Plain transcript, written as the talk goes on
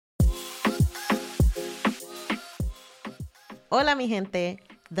Hola, mi gente.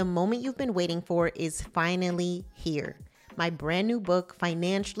 The moment you've been waiting for is finally here. My brand new book,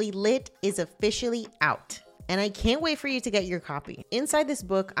 Financially Lit, is officially out. And I can't wait for you to get your copy. Inside this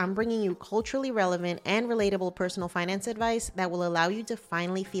book, I'm bringing you culturally relevant and relatable personal finance advice that will allow you to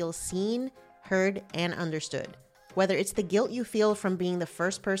finally feel seen, heard, and understood. Whether it's the guilt you feel from being the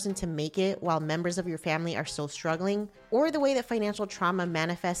first person to make it while members of your family are still struggling, or the way that financial trauma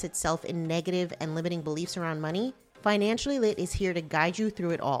manifests itself in negative and limiting beliefs around money, Financially Lit is here to guide you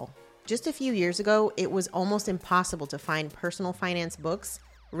through it all. Just a few years ago, it was almost impossible to find personal finance books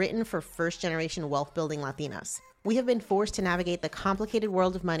written for first-generation wealth-building Latinas. We have been forced to navigate the complicated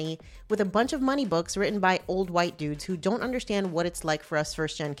world of money with a bunch of money books written by old white dudes who don't understand what it's like for us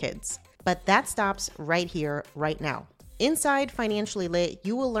first-gen kids. But that stops right here, right now. Inside Financially Lit,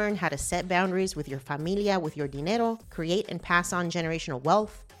 you will learn how to set boundaries with your familia, with your dinero, create and pass on generational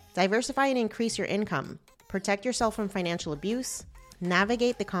wealth, diversify and increase your income, protect yourself from financial abuse,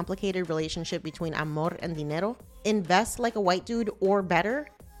 navigate the complicated relationship between amor and dinero, invest like a white dude or better,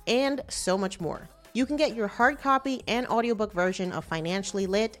 and so much more. You can get your hard copy and audiobook version of Financially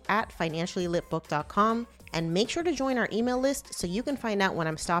Lit at financiallylitbook.com, and make sure to join our email list so you can find out when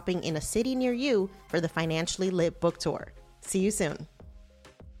I'm stopping in a city near you for the Financially Lit book tour. See you soon.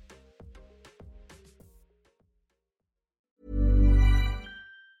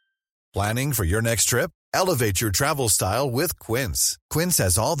 Planning for your next trip? Elevate your travel style with Quince. Quince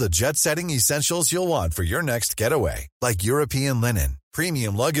has all the jet-setting essentials you'll want for your next getaway, like European linen,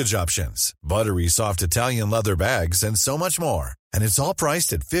 premium luggage options, buttery soft Italian leather bags, and so much more. And it's all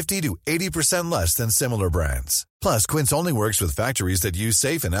priced at 50 to 80% less than similar brands. Plus, Quince only works with factories that use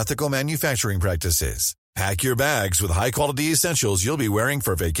safe and ethical manufacturing practices. Pack your bags with high-quality essentials you'll be wearing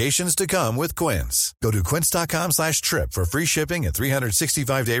for vacations to come with Quince. Go to quince.com/trip for free shipping and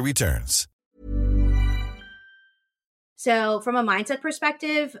 365-day returns. So from a mindset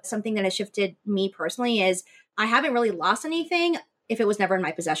perspective, something that has shifted me personally is I haven't really lost anything if it was never in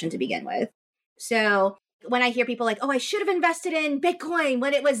my possession to begin with. So when I hear people like, oh, I should have invested in Bitcoin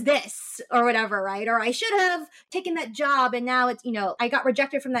when it was this or whatever, right? Or I should have taken that job and now it's, I got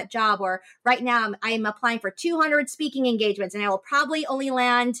rejected from that job. Or right now I'm applying for 200 speaking engagements and I will probably only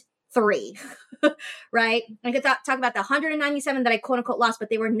land 3, right? I could talk about the 197 that I quote unquote lost, but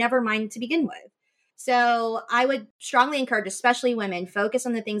they were never mine to begin with. So I would strongly encourage, especially women, focus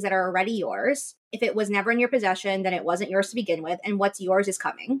on the things that are already yours. If it was never in your possession, then it wasn't yours to begin with. And what's yours is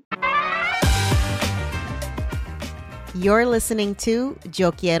coming. You're listening to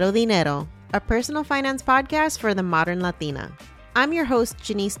Yo Quiero Dinero, a personal finance podcast for the modern Latina. I'm your host,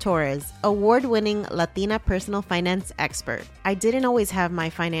 Janice Torres, award-winning Latina personal finance expert. I didn't always have my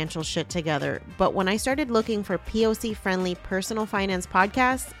financial shit together, but when I started looking for POC-friendly personal finance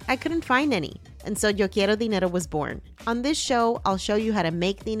podcasts, I couldn't find any. And so Yo Quiero Dinero was born. On this show, I'll show you how to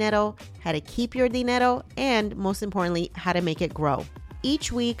make dinero, how to keep your dinero, and most importantly, how to make it grow.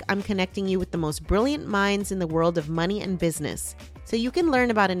 Each week, I'm connecting you with the most brilliant minds in the world of money and business, so you can learn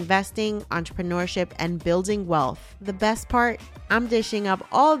about investing, entrepreneurship, and building wealth. The best part, I'm dishing up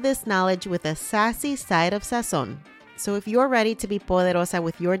all this knowledge with a sassy side of sazon. So if you're ready to be poderosa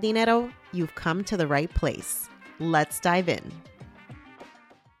with your dinero, you've come to the right place. Let's dive in.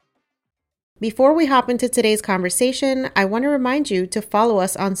 Before we hop into today's conversation, I want to remind you to follow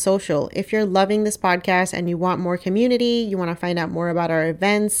us on social. If you're loving this podcast and you want more community, you want to find out more about our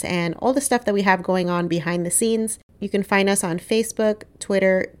events and all the stuff that we have going on behind the scenes, you can find us on Facebook,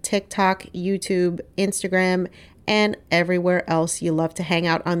 Twitter, TikTok, YouTube, Instagram, and everywhere else you love to hang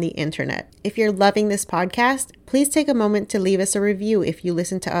out on the internet. If you're loving this podcast, please take a moment to leave us a review if you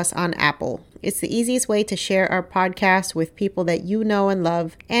listen to us on Apple. It's the easiest way to share our podcast with people that you know and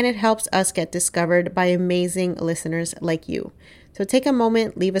love, and it helps us get discovered by amazing listeners like you. So take a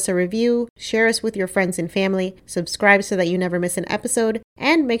moment, leave us a review, share us with your friends and family, subscribe so that you never miss an episode,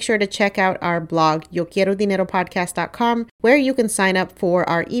 and make sure to check out our blog, yoquierodineropodcast.com, where you can sign up for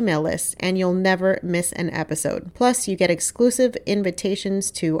our email list and you'll never miss an episode. Plus, you get exclusive invitations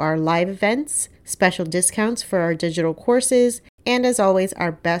to our live events, special discounts for our digital courses, and as always,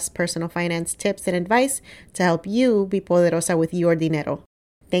 our best personal finance tips and advice to help you be poderosa with your dinero.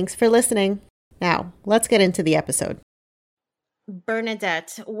 Thanks for listening. Now, let's get into the episode.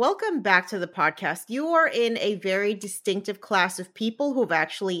 Bernadette, welcome back to the podcast. You are in a very distinctive class of people who've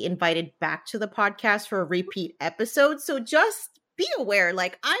actually invited back to the podcast for a repeat episode. So just be aware,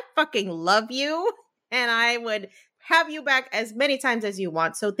 I fucking love you and I would have you back as many times as you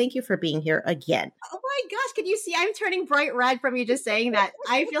want. So thank you for being here again. Oh my gosh, can you see I'm turning bright red from you just saying that?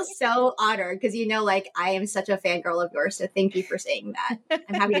 I feel so honored because I am such a fangirl of yours. So thank you for saying that.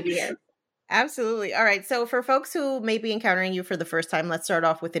 I'm happy to be here. Absolutely. All right. So for folks who may be encountering you for the first time, let's start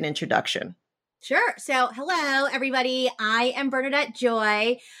off with an introduction. Sure. So, hello, everybody. I am Bernadette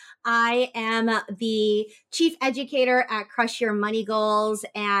Joy. I am the chief educator at Crush Your Money Goals.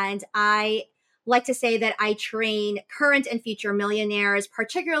 And I like to say that I train current and future millionaires,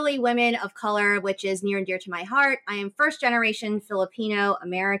 particularly women of color, which is near and dear to my heart. I am first generation Filipino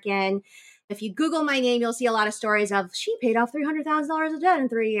American. If you Google my name, you'll see a lot of stories of she paid off $300,000 of debt in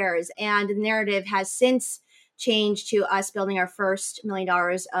 3 years. And the narrative has since changed to us building our first $1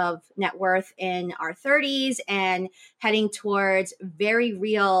 million of net worth in our 30s and heading towards very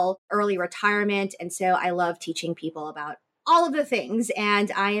real early retirement. And so I love teaching people about all of the things.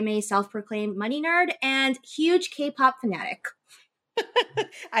 And I am a self-proclaimed money nerd and huge K-pop fanatic.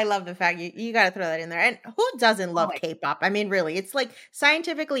 I love the fact you got to throw that in there. And who doesn't love K-pop? I mean, really, it's like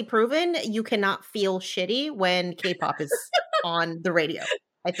scientifically proven you cannot feel shitty when K-pop is on the radio.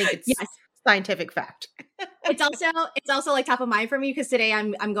 I think it's scientific fact. It's also like top of mind for me because today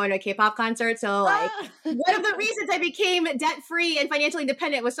I'm going to a K-pop concert. So like one of the reasons I became debt free and financially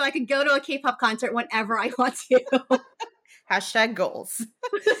independent was so I could go to a K-pop concert whenever I want to. Hashtag goals.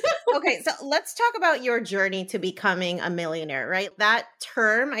 Okay, so let's talk about your journey to becoming a millionaire, right? That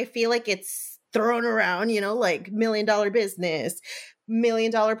term, I feel like it's thrown around, like $1 million business, $1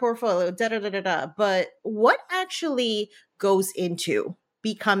 million portfolio, da da da da da. But what actually goes into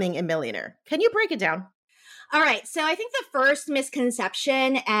becoming a millionaire? Can you break it down? All right. So I think the first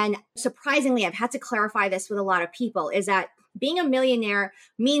misconception, and surprisingly, I've had to clarify this with a lot of people, is that being a millionaire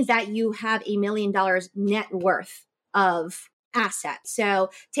means that you have $1 million net worth of assets. So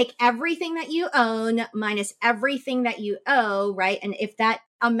take everything that you own minus everything that you owe, right? And if that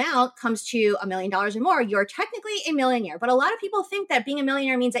amount comes to $1 million or more, you're technically a millionaire. But a lot of people think that being a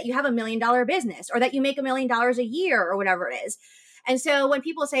millionaire means that you have $1 million business or that you make $1 million a year or whatever it is. And so when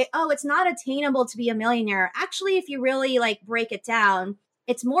people say, oh, it's not attainable to be a millionaire, actually, if you really break it down,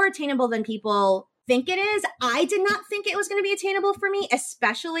 it's more attainable than people think it is. I did not think it was going to be attainable for me,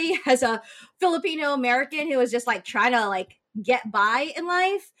 especially as a Filipino American who was just trying to get by in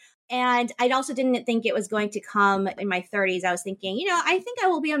life. And I also didn't think it was going to come in my 30s. I was thinking, I think I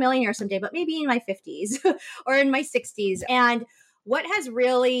will be a millionaire someday, but maybe in my 50s or in my 60s. And what has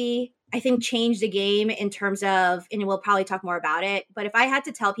really, I think, changed the game in terms of, and we'll probably talk more about it, but if I had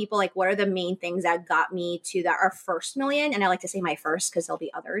to tell people what are the main things that got me to our first million, and I like to say my first because there'll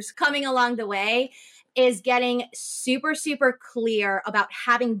be others coming along the way, is getting super, super clear about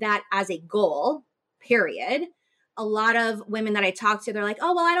having that as a goal, period. A lot of women that I talk to, they're like,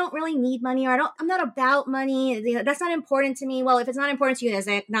 oh, well, I don't really need money, or I'm not about money. That's not important to me. Well, if it's not important to you,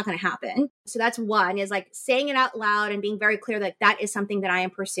 then it's not going to happen. So that's one, is saying it out loud and being very clear that is something that I am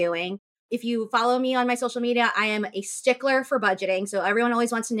pursuing. If you follow me on my social media, I am a stickler for budgeting. So everyone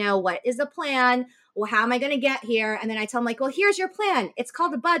always wants to know, what is the plan? Well, how am I going to get here? And then I tell them well, here's your plan. It's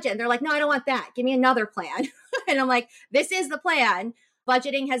called a budget. And they're like, no, I don't want that. Give me another plan. And I'm like, this is the plan.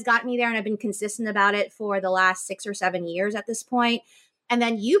 Budgeting has gotten me there, and I've been consistent about it for the last 6 or 7 years at this point. And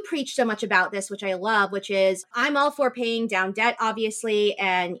then you preach so much about this, which I love, which is I'm all for paying down debt, obviously,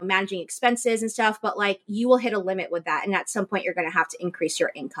 and managing expenses and stuff, but you will hit a limit with that. And at some point, you're going to have to increase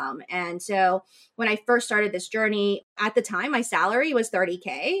your income. And so when I first started this journey, at the time, my salary was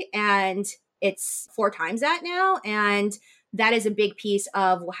 $30K, and it's 4 times that now. And that is a big piece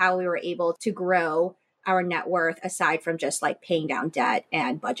of how we were able to grow our net worth, aside from just paying down debt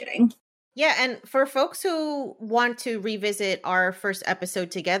and budgeting. Yeah. And for folks who want to revisit our first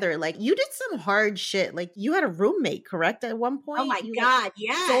episode together, you did some hard shit. You had a roommate, correct? At one point? Oh my God.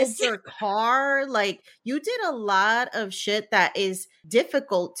 Yes. Sold your car. You did a lot of shit that is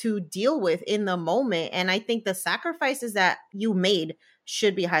difficult to deal with in the moment. And I think the sacrifices that you made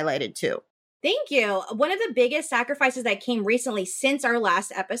should be highlighted too. Thank you. One of the biggest sacrifices that came recently since our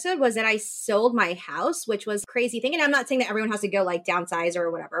last episode was that I sold my house, which was a crazy thing. And I'm not saying that everyone has to go downsize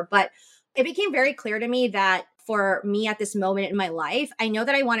or whatever, but it became very clear to me that for me at this moment in my life, I know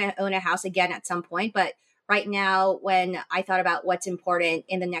that I want to own a house again at some point. But right now, when I thought about what's important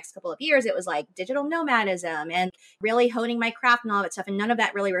in the next couple of years, it was digital nomadism and really honing my craft and all that stuff. And none of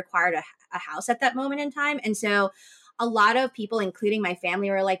that really required a house at that moment in time. And so a lot of people, including my family,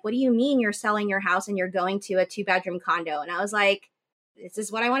 were like, what do you mean you're selling your house and you're going to a 2-bedroom condo? And I was like, this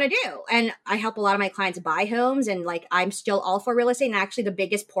is what I want to do. And I help a lot of my clients buy homes, and like I'm still all for real estate. And actually the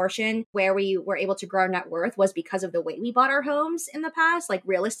biggest portion where we were able to grow our net worth was because of the way we bought our homes in the past. Like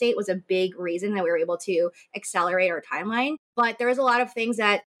real estate was a big reason that we were able to accelerate our timeline. But there is a lot of things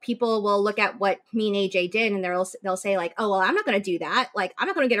that people will look at what me and AJ did, and they'll say like, oh, well, I'm not going to do that. Like, I'm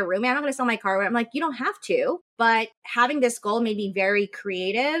not going to get a roommate. I'm not going to sell my car. I'm like, you don't have to. But having this goal made me very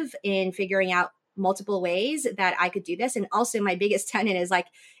creative in figuring out multiple ways that I could do this. And also my biggest tenet is like,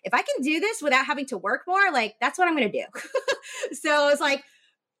 if I can do this without having to work more, like that's what I'm going to do. So it's like,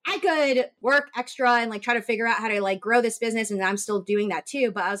 I could work extra and like try to figure out how to like grow this business. And I'm still doing that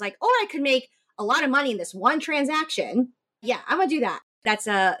too. But I was like, or I could make a lot of money in this one transaction. Yeah, I'm going to do that. That's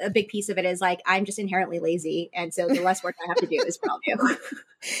a big piece of it is like, I'm just inherently lazy. And so the less work I have to do is what I'll do.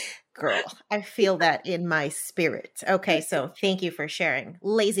 Girl, I feel that in my spirit. Okay, so thank you for sharing.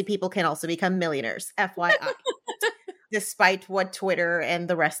 Lazy people can also become millionaires, FYI, despite what Twitter and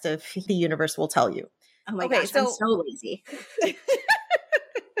the rest of the universe will tell you. Oh my gosh, I'm so lazy.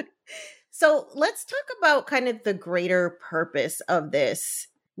 So let's talk about kind of the greater purpose of this.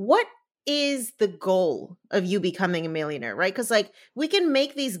 What is the goal of you becoming a millionaire, right? Because like we can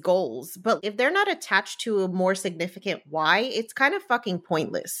make these goals, but if they're not attached to a more significant why, it's kind of fucking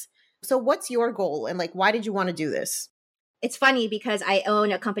pointless. So what's your goal and like why did you want to do this? It's funny because I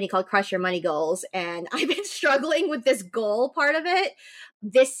own a company called Crush Your Money Goals, and I've been struggling with this goal part of it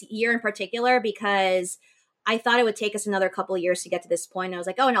this year in particular because I thought it would take us another couple of years to get to this point. And I was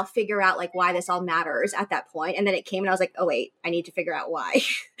like, oh, and I'll figure out like why this all matters at that point. And then it came and I was like, oh, wait, I need to figure out why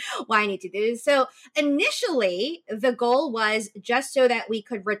I need to do this. So initially, the goal was just so that we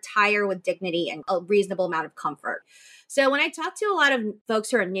could retire with dignity and a reasonable amount of comfort. So when I talk to a lot of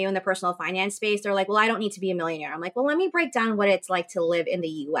folks who are new in the personal finance space, they're like, well, I don't need to be a millionaire. I'm like, well, let me break down what it's like to live in the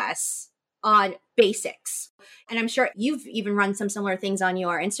US on basics. And I'm sure you've even run some similar things on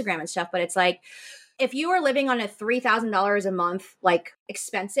your Instagram and stuff, but it's like, if you are living on a $3,000 a month, like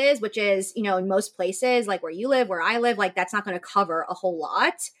expenses, which is, you know, in most places, like where you live, where I live, like that's not going to cover a whole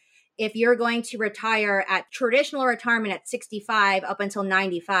lot. If you're going to retire at traditional retirement at 65 up until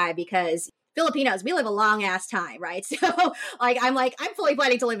 95, because Filipinos, we live a long ass time, right? So I'm fully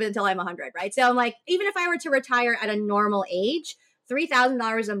planning to live until I'm 100, right? So I'm like, even if I were to retire at a normal age,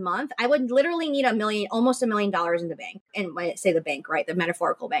 $3,000 a month, I would literally need almost $1 million in the bank. And when I say the bank, right, the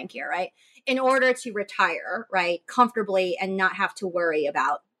metaphorical bank here, right? In order to retire, right, comfortably and not have to worry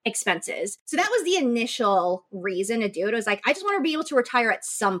about expenses. So that was the initial reason to do it. It was like, I just want to be able to retire at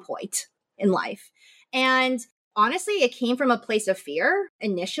some point in life. And honestly, it came from a place of fear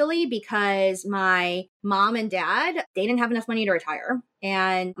initially because my mom and dad, they didn't have enough money to retire.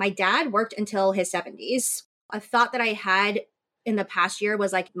 And my dad worked until his 70s. A thought that I had in the past year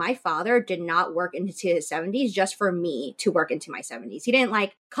was like, my father did not work into his 70s just for me to work into my 70s. He didn't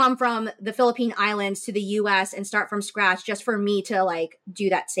like come from the Philippine Islands to the US and start from scratch just for me to like do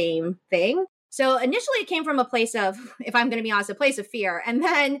that same thing. So initially it came from a place of, if I'm going to be honest, a place of fear. And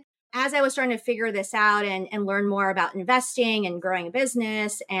then as I was starting to figure this out and learn more about investing and growing a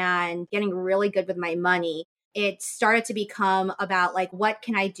business and getting really good with my money, it started to become about like, what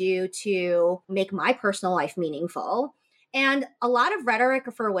can I do to make my personal life meaningful? And a lot of rhetoric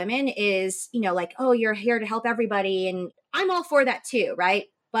for women is, you know, like, oh, you're here to help everybody. And I'm all for that too, right?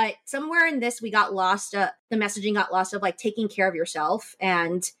 But somewhere in this, we got lost, the messaging got lost of like taking care of yourself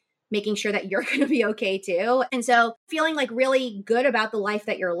and making sure that you're going to be okay too. And so feeling like really good about the life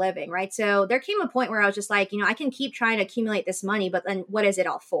that you're living, right? So there came a point where I was just like, you know, I can keep trying to accumulate this money, but then what is it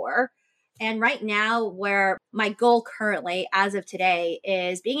all for? And right now, where my goal currently, as of today,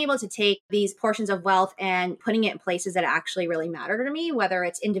 is being able to take these portions of wealth and putting it in places that actually really matter to me, whether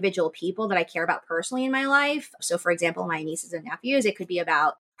it's individual people that I care about personally in my life. So for example, my nieces and nephews, it could be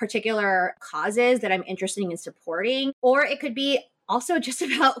about particular causes that I'm interested in supporting, or it could be also just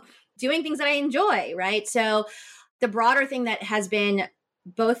about doing things that I enjoy, right? So the broader thing that has been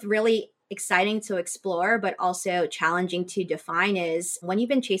both really exciting to explore, but also challenging to define is when you've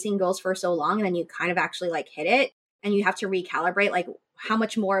been chasing goals for so long and then you kind of actually like hit it and you have to recalibrate, like, how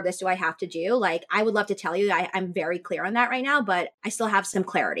much more of this do I have to do? Like, I would love to tell you that I'm very clear on that right now, but I still have some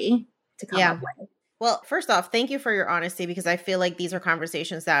clarity to come up with. Well, first off, thank you for your honesty, because I feel like these are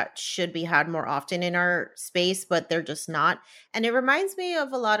conversations that should be had more often in our space, but they're just not. And it reminds me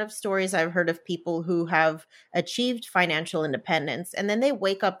of a lot of stories I've heard of people who have achieved financial independence, and then they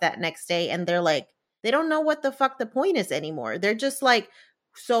wake up that next day and they're like, they don't know what the fuck the point is anymore. They're just like,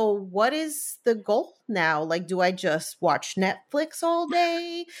 So what is the goal now? Like, do I just watch Netflix all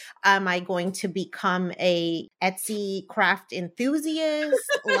day? Am I going to become a Etsy craft enthusiast?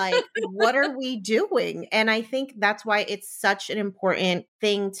 Like, what are we doing? And I think that's why it's such an important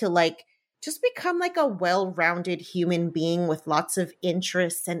thing to like just become like a well-rounded human being with lots of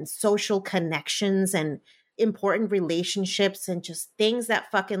interests and social connections and important relationships and just things that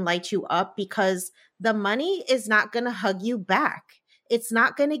fucking light you up, because the money is not going to hug you back. It's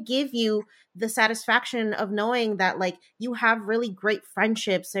not going to give you the satisfaction of knowing that like you have really great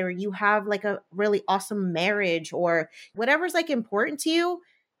friendships or you have like a really awesome marriage or whatever's like important to you.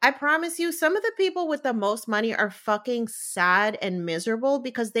 I promise you, some of the people with the most money are fucking sad and miserable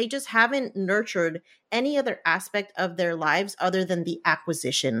because they just haven't nurtured any other aspect of their lives other than the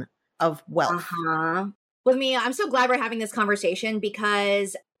acquisition of wealth. Uh-huh. With me, I'm so glad we're having this conversation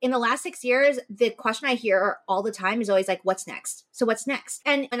because in the last 6 years, the question I hear all the time is always like, what's next? So what's next?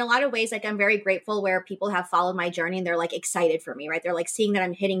 And in a lot of ways, like I'm very grateful where people have followed my journey and they're like excited for me, right? They're like seeing that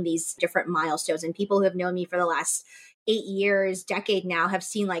I'm hitting these different milestones, and people who have known me for the last 8 years, decade now have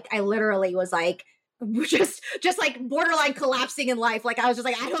seen like, I literally was like, just like borderline collapsing in life. Like I was just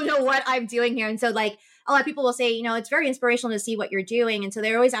like, I don't know what I'm doing here. And so like a lot of people will say, you know, it's very inspirational to see what you're doing. And so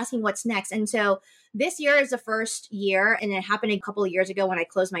they're always asking what's next. And so this year is the first year, and it happened a couple of years ago when I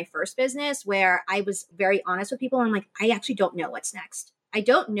closed my first business, where I was very honest with people. I'm like, I actually don't know what's next. I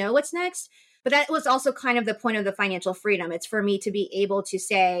don't know what's next. But that was also kind of the point of the financial freedom. It's for me to be able to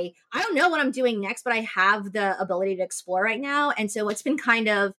say, I don't know what I'm doing next, but I have the ability to explore right now. And so it's been kind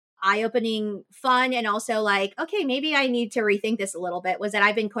of eye-opening, fun, and also like, okay, maybe I need to rethink this a little bit, was that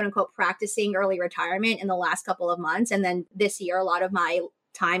I've been quote unquote practicing early retirement in the last couple of months. And then this year, a lot of my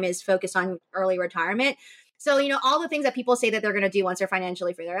time is focused on early retirement. So, you know, all the things that people say that they're going to do once they're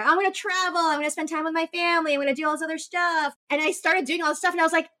financially free, they're like, I'm going to travel, I'm going to spend time with my family, I'm going to do all this other stuff. And I started doing all this stuff and I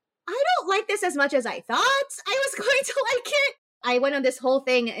was like, I don't like this as much as I thought I was going to like it. I went on this whole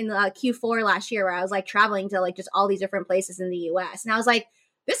thing in Q4 last year where I was like traveling to like just all these different places in the US. And I was like,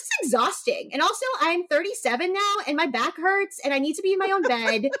 this is exhausting. And also I'm 37 now and my back hurts and I need to be in my own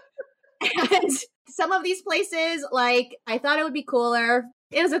bed. And some of these places, like I thought it would be cooler.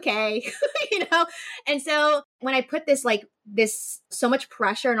 It was okay, you know? And so when I put this so much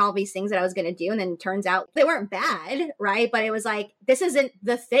pressure and all these things that I was going to do, and then it turns out they weren't bad, right? But it was like, this isn't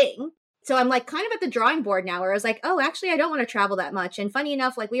the thing. So I'm like kind of at the drawing board now where I was like, oh, actually, I don't want to travel that much. And funny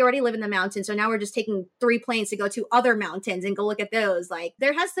enough, like we already live in the mountains. So now we're just taking 3 planes to go to other mountains and go look at those. Like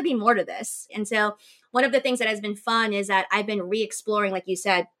there has to be more to this. And so one of the things that has been fun is that I've been re-exploring, like you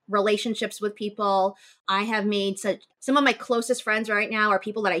said, relationships with people. I have made some of my closest friends right now are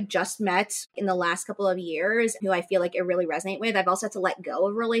people that I just met in the last couple of years who I feel like it really resonate with. I've also had to let go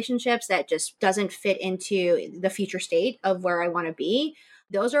of relationships that just doesn't fit into the future state of where I want to be.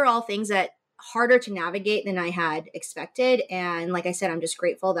 Those are all things that harder to navigate than I had expected. And like I said, I'm just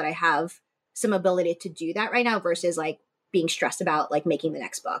grateful that I have some ability to do that right now versus like being stressed about like making the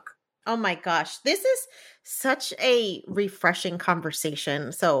next book. Oh my gosh, this is such a refreshing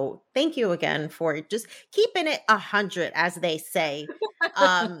conversation. So thank you again for just keeping it 100, as they say,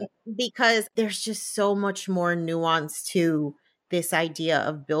 because there's just so much more nuance to this idea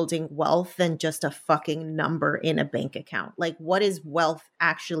of building wealth than just a fucking number in a bank account. Like, what does wealth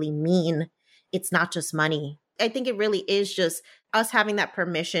actually mean? It's not just money. I think it really is just us having that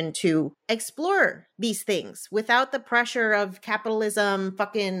permission to explore these things without the pressure of capitalism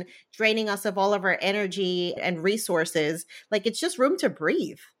fucking draining us of all of our energy and resources. Like, it's just room to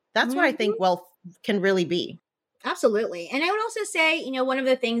breathe. That's what I think wealth can really be. Absolutely. And I would also say, you know, one of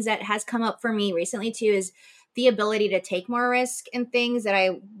the things that has come up for me recently too is the ability to take more risk in things that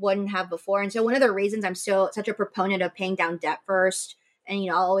I wouldn't have before. And so one of the reasons I'm such a proponent of paying down debt first, and,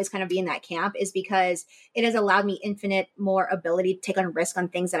 you know, I'll always kind of be in that camp, is because it has allowed me infinite more ability to take on risk on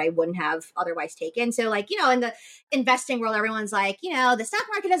things that I wouldn't have otherwise taken. So like, you know, in the investing world, everyone's like, you know, the stock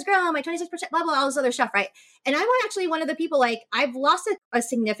market has grown by 26%, blah, blah, all this other stuff, right? And I'm actually one of the people, like, I've lost a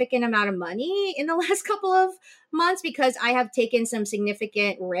significant amount of money in the last couple of months because I have taken some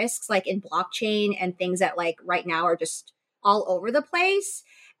significant risks, like in blockchain and things that like right now are just all over the place.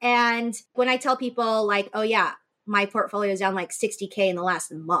 And when I tell people like, oh yeah, my portfolio is down like 60K in the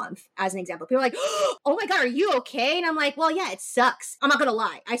last month, as an example. People are like, oh my God, are you okay? And I'm like, well, yeah, it sucks. I'm not going to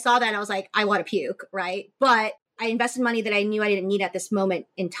lie. I saw that and I was like, I want to puke, right? But I invested money that I knew I didn't need at this moment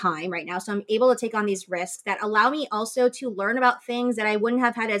in time right now. So I'm able to take on these risks that allow me also to learn about things that I wouldn't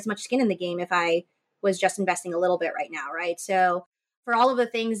have had as much skin in the game if I was just investing a little bit right now, right? So for all of the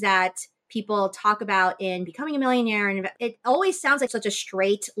things that people talk about in becoming a millionaire, and it always sounds like such a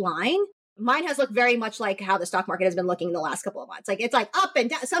straight line. Mine has looked very much like how the stock market has been looking the last couple of months. Like it's like up and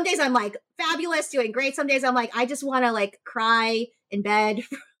down. Some days I'm like fabulous, doing great. Some days I'm like, I just want to like cry in bed.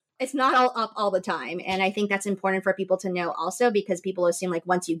 It's not all up all the time. And I think that's important for people to know also, because people assume like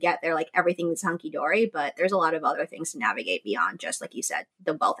once you get there, like everything is hunky dory, but there's a lot of other things to navigate beyond just, like you said,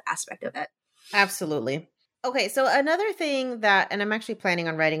 the wealth aspect of it. Absolutely. Okay. So another thing that, and I'm actually planning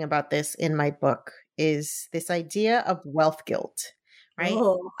on writing about this in my book, is this idea of wealth guilt, right?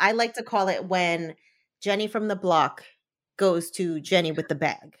 Oh. I like to call it when Jenny from the block goes to Jenny with the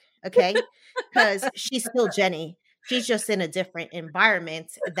bag. Okay. Because she's still Jenny. She's just in a different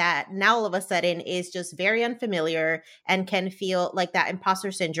environment that now all of a sudden is just very unfamiliar and can feel like that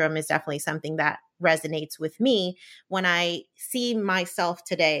imposter syndrome is definitely something that resonates with me when I see myself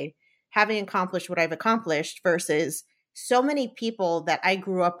today having accomplished what I've accomplished versus so many people that I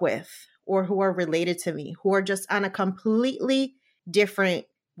grew up with or who are related to me, who are just on a completely different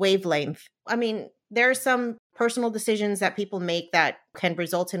wavelength. I mean, there are some personal decisions that people make that can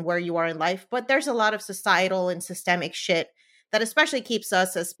result in where you are in life, but there's a lot of societal and systemic shit that especially keeps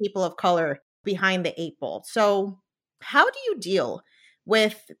us as people of color behind the eight ball. So how do you deal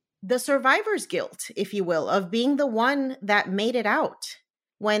with the survivor's guilt, if you will, of being the one that made it out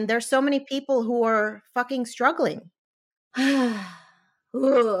when there's so many people who are fucking struggling?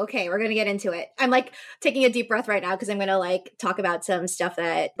 Ooh, okay, we're gonna get into it. I'm like taking a deep breath right now because I'm gonna like talk about some stuff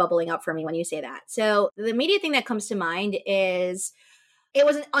that bubbling up for me when you say that. So the immediate thing that comes to mind is it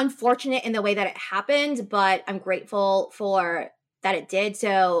was unfortunate in the way that it happened, but I'm grateful for that it did.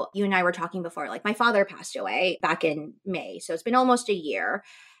 So you and I were talking before, like my father passed away back in May. So it's been almost a year.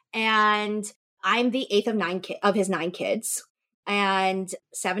 And I'm the eighth of his 9 kids. And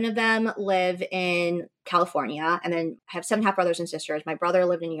 7 of them live in California. And then I have 7 half brothers and sisters. My brother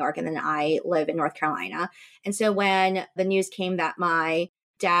lived in New York, and then I live in North Carolina. And so when the news came that my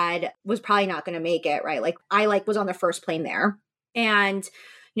dad was probably not going to make it, right? Like I was on the first plane there. And,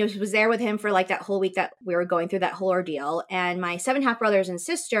 was there with him for like that whole week that we were going through that whole ordeal. And my 7 half brothers and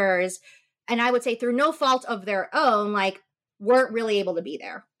sisters, and I would say through no fault of their own, like weren't really able to be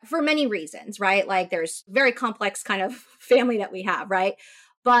there for many reasons, right? Like there's very complex kind of family that we have, right?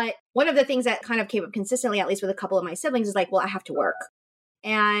 But one of the things that kind of came up consistently, at least with a couple of my siblings, is like, well, I have to work.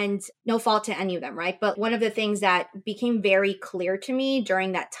 And no fault to any of them, right? But one of the things that became very clear to me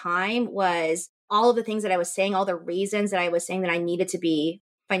during that time was all of the things that I was saying, all the reasons that I was saying that I needed to be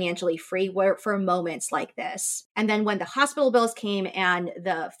financially free were for moments like this. And then when the hospital bills came and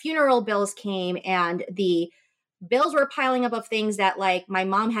the funeral bills came and the bills were piling up of things that like my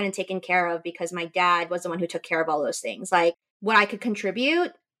mom hadn't taken care of because my dad was the one who took care of all those things, like what I could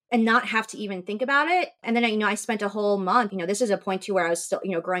contribute and not have to even think about it. And then, I spent a whole month, this is a point too where I was still,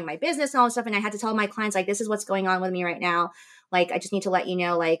 growing my business and all this stuff. And I had to tell my clients, like, this is what's going on with me right now. Like, I just need to let you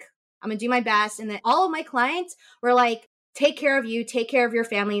know, like, I'm going to do my best. And then all of my clients were like, take care of you, take care of your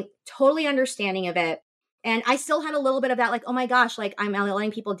family, totally understanding of it. And I still had a little bit of that, like, oh my gosh, like I'm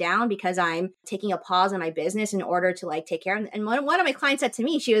letting people down because I'm taking a pause in my business in order to like take care. And one of my clients said to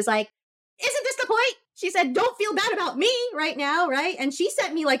me, she was like, isn't this the point? She said, don't feel bad about me right now, right? And she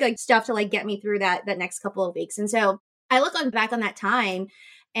sent me like stuff to like get me through that next couple of weeks. And so I look back on that time,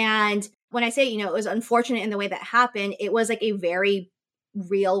 and when I say, it was unfortunate in the way that happened, it was like a very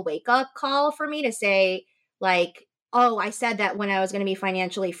real wake up call for me to say, like, oh, I said that when I was going to be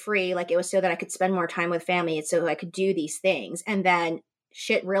financially free, like it was so that I could spend more time with family. It's so I could do these things. And then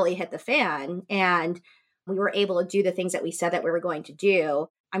shit really hit the fan and we were able to do the things that we said that we were going to do.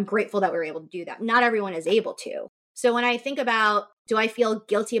 I'm grateful that we were able to do that. Not everyone is able to. So when I think about, do I feel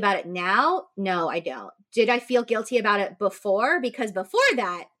guilty about it now? No, I don't. Did I feel guilty about it before? Because before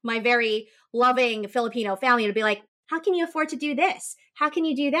that, my very loving Filipino family would be like, how can you afford to do this? How can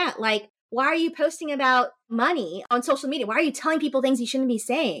you do that? Like, why are you posting about money on social media? Why are you telling people things you shouldn't be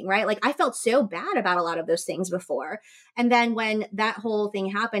saying, right? Like I felt so bad about a lot of those things before. And then when that whole thing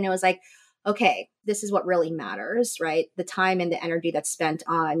happened, it was like, okay, this is what really matters, right? The time and the energy that's spent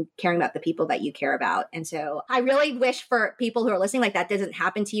on caring about the people that you care about. And so I really wish for people who are listening, like that doesn't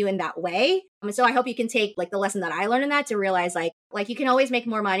happen to you in that way. And so I hope you can take like the lesson that I learned in that to realize like you can always make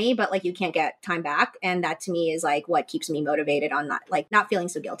more money, but like you can't get time back. And that to me is like what keeps me motivated on not feeling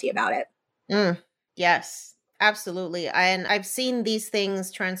so guilty about it. Yes, absolutely. And I've seen these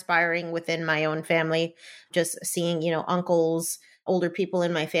things transpiring within my own family, just seeing, uncles, older people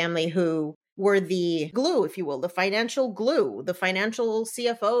in my family who were the glue, if you will, the financial glue, the financial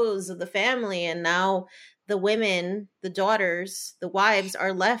CFOs of the family. And now the women, the daughters, the wives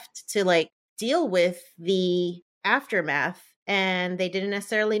are left to like deal with the aftermath. And they didn't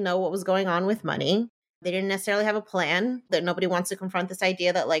necessarily know what was going on with money. They didn't necessarily have a plan, that nobody wants to confront this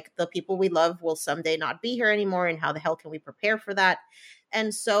idea that like the people we love will someday not be here anymore. And how the hell can we prepare for that?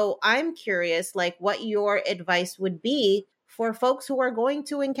 And so I'm curious, like what your advice would be for folks who are going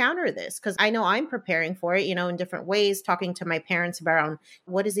to encounter this. Because I know I'm preparing for it, in different ways, talking to my parents about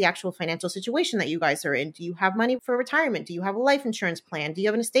what is the actual financial situation that you guys are in. Do you have money for retirement? Do you have a life insurance plan? Do you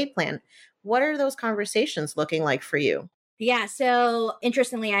have an estate plan? What are those conversations looking like for you? Yeah. So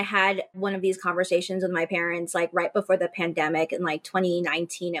interestingly, I had one of these conversations with my parents, like right before the pandemic in like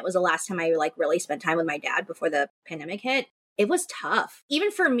 2019. It was the last time I like really spent time with my dad before the pandemic hit. It was tough.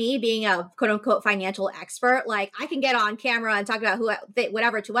 Even for me being a quote unquote financial expert, like I can get on camera and talk about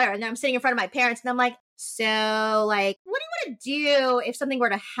whatever to whatever. And then I'm sitting in front of my parents and I'm like, so like, what do you want to do if something were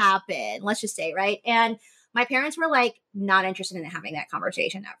to happen? Let's just say, right? And my parents were like not interested in having that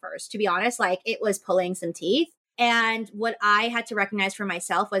conversation at first. To be honest, like it was pulling some teeth. And what I had to recognize for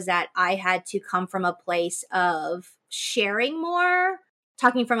myself was that I had to come from a place of sharing more,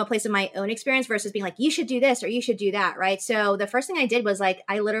 talking from a place of my own experience versus being like, you should do this or you should do that, right? So the first thing I did was like,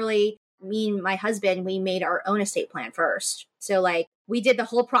 I literally, me and my husband, we made our own estate plan first. So like we did the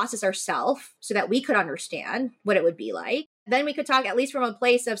whole process ourselves so that we could understand what it would be like. Then we could talk at least from a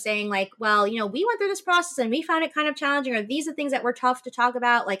place of saying like, well, we went through this process and we found it kind of challenging, or these are things that were tough to talk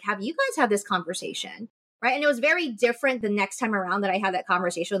about. Like, have you guys had this conversation? Right. And it was very different the next time around that I had that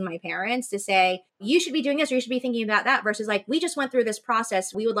conversation with my parents to say, you should be doing this or you should be thinking about that versus like, we just went through this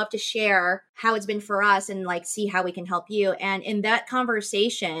process. We would love to share how it's been for us and like see how we can help you. And in that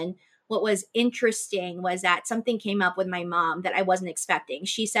conversation, what was interesting was that something came up with my mom that I wasn't expecting.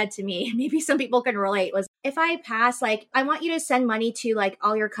 She said to me, maybe some people can relate, was if I pass, like, I want you to send money to like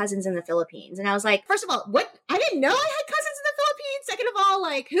all your cousins in the Philippines. And I was like, first of all, what? I didn't know I had cousins in the Philippines. Second of all,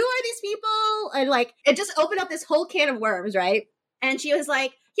 like, who are these people? And like, it just opened up this whole can of worms, right? And she was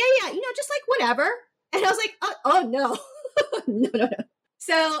like, yeah, just like whatever. And I was like, oh no, no.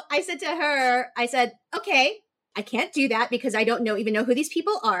 So I said to her, okay, I can't do that because I don't even know who these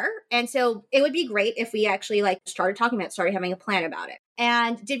people are. And so it would be great if we actually like started having a plan about it.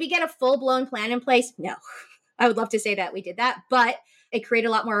 And did we get a full blown plan in place? No. I would love to say that we did that, but it created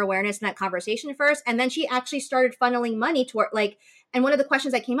a lot more awareness in that conversation first. And then she actually started funneling money toward like, and one of the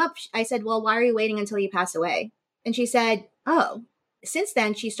questions that came up, I said, well, why are you waiting until you pass away? And she said, oh, since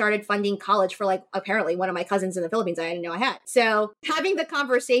then she started funding college for like apparently one of my cousins in the Philippines I didn't know I had. So having the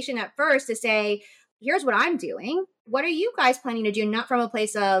conversation at first to say, here's what I'm doing. What are you guys planning to do? Not from a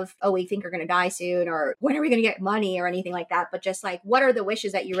place of, oh, we think you're going to die soon, or when are we going to get money or anything like that, but just like, what are the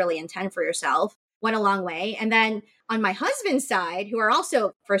wishes that you really intend for yourself? Went a long way. And then on my husband's side, who are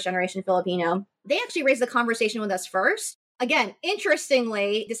also first generation Filipino, they actually raised the conversation with us first. Again,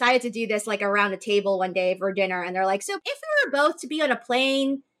 interestingly, decided to do this like around a table one day for dinner. And they're like, so if we were both to be on a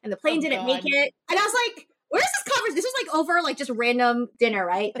plane and the plane didn't make it. And I was like, where's this conversation? This was like over like just random dinner,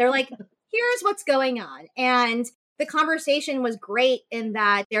 right? They're like, here's what's going on. And the conversation was great in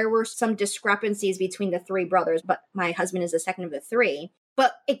that there were some discrepancies between the three brothers, but my husband is the second of the three.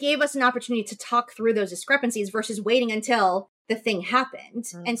 But it gave us an opportunity to talk through those discrepancies versus waiting until the thing happened.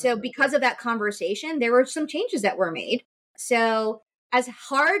 Mm-hmm. And so because of that conversation, there were some changes that were made. So as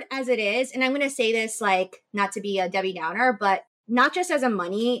hard as it is, and I'm going to say this like not to be a Debbie Downer, but not just as a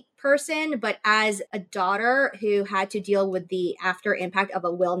money person, but as a daughter who had to deal with the after impact of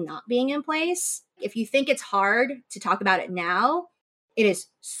a will not being in place. If you think it's hard to talk about it now, it is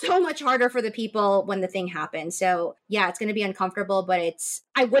so much harder for the people when the thing happens. So yeah, it's going to be uncomfortable, but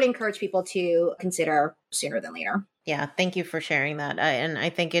I would encourage people to consider sooner than later. Yeah. Thank you for sharing that. And I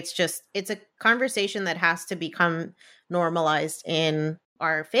think it's a conversation that has to become normalized in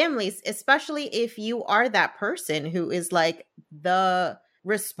our families, especially if you are that person who is like the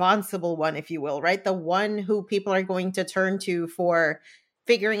responsible one, if you will, right? The one who people are going to turn to for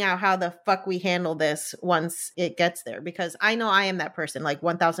figuring out how the fuck we handle this once it gets there. Because I know I am that person, like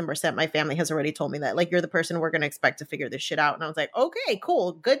 1000%. My family has already told me that, like, you're the person we're going to expect to figure this shit out. And I was like, okay,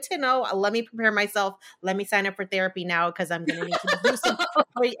 cool. Good to know. Let me prepare myself. Let me sign up for therapy now because I'm going to need to do some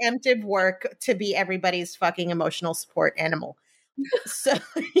preemptive work to be everybody's fucking emotional support animal.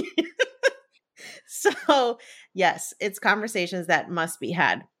 So yes, it's conversations that must be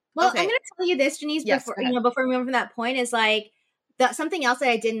had. Well, okay. I'm going to tell you this, Janice, before we move on from that point is like, something else that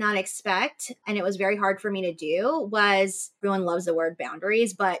I did not expect, and it was very hard for me to do, was everyone loves the word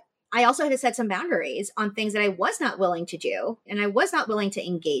boundaries, but I also had to set some boundaries on things that I was not willing to do and I was not willing to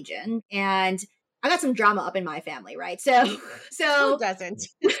engage in. And I got some drama up in my family, right? So who doesn't?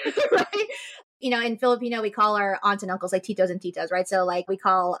 Right? In Filipino, we call our aunts and uncles like titos and titas, right? So like we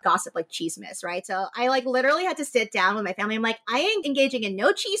call gossip like chismis, right? So I like literally had to sit down with my family. I'm like, I ain't engaging in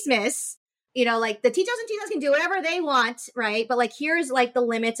no chismis like the teachers and teachers can do whatever they want, right? But like, here's like the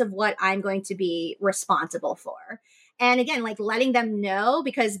limits of what I'm going to be responsible for. And again, like letting them know,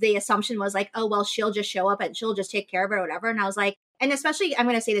 because the assumption was like, oh, well, she'll just show up and she'll just take care of it or whatever. And I was like, and especially, I'm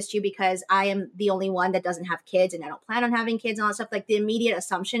going to say this too, because I am the only one that doesn't have kids and I don't plan on having kids and all that stuff. Like the immediate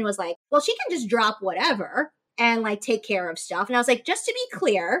assumption was like, well, she can just drop whatever and like take care of stuff. And I was like, just to be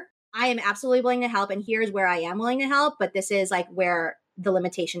clear, I am absolutely willing to help. And here's where I am willing to help. But this is like where the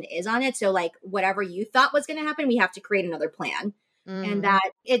limitation is on it. So like whatever you thought was going to happen, we have to create another plan. And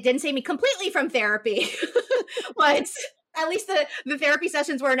that it didn't save me completely from therapy, but at least the therapy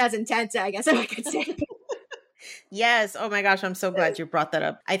sessions weren't as intense, I guess, if I could say. Yes. Oh my gosh. I'm so glad you brought that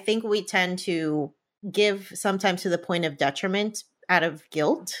up. I think we tend to give sometimes to the point of detriment out of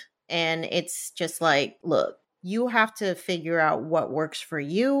guilt. And it's just like, look, you have to figure out what works for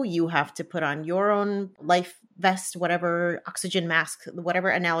you. You have to put on your own life vest, whatever oxygen mask, whatever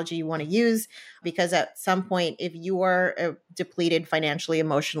analogy you want to use. Because at some point, if you are depleted financially,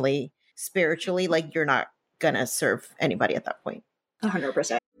 emotionally, spiritually, like you're not going to serve anybody at that point.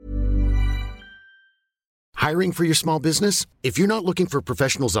 100%. Hiring for your small business? If you're not looking for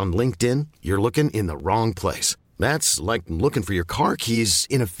professionals on LinkedIn, you're looking in the wrong place. That's like looking for your car keys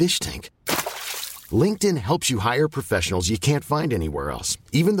in a fish tank. LinkedIn helps you hire professionals you can't find anywhere else,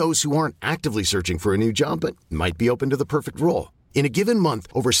 even those who aren't actively searching for a new job but might be open to the perfect role. In a given month,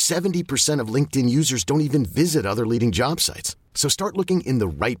 over 70% of LinkedIn users don't even visit other leading job sites. So start looking in the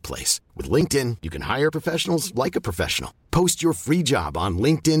right place. With LinkedIn, you can hire professionals like a professional. Post your free job on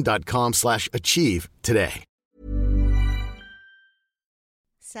linkedin.com/achieve today.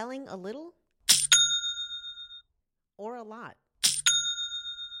 Selling a little or a lot?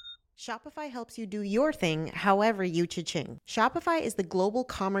 Shopify helps you do your thing however you cha-ching. Shopify is the global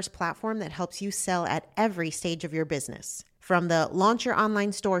commerce platform that helps you sell at every stage of your business. From the launch your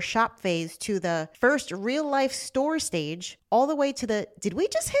online store shop phase to the first real life store stage, all the way to the did we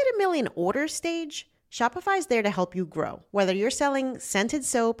just hit 1 million orders stage? Shopify is there to help you grow. Whether you're selling scented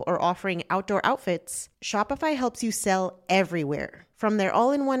soap or offering outdoor outfits, Shopify helps you sell everywhere. From their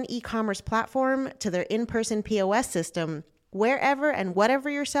all-in-one e-commerce platform to their in-person POS system, wherever and whatever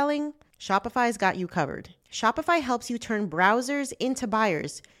you're selling, Shopify's got you covered. Shopify helps you turn browsers into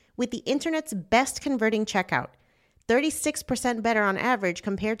buyers with the internet's best converting checkout, 36% better on average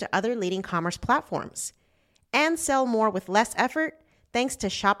compared to other leading commerce platforms. And sell more with less effort thanks to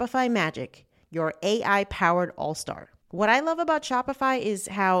Shopify Magic, your AI-powered all-star. What I love about Shopify is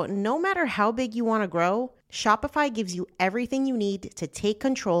how no matter how big you want to grow, Shopify gives you everything you need to take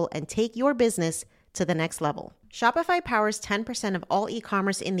control and take your business to the next level. Shopify powers 10% of all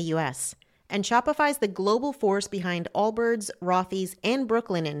e-commerce in the US, and Shopify is the global force behind Allbirds, Rothy's, and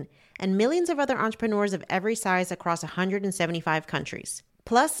Brooklinen, and millions of other entrepreneurs of every size across 175 countries.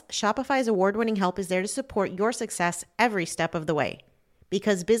 Plus, Shopify's award-winning help is there to support your success every step of the way.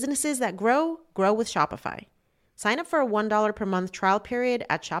 Because businesses that grow, grow with Shopify. Sign up for a $1 per month trial period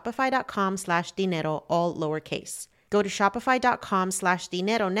at shopify.com/dinero, all lowercase. Go to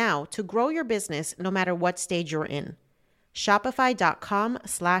shopify.com/dinero now to grow your business no matter what stage you're in.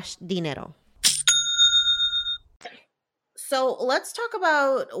 Shopify.com/dinero. So let's talk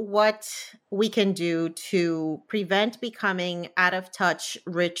about what we can do to prevent becoming out of touch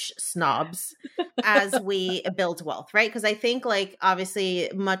rich snobs as we build wealth, right? Because I think like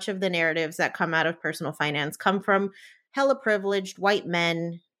obviously much of the narratives that come out of personal finance come from hella privileged white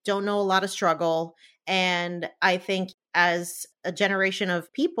men, don't know a lot of struggle. And I think as a generation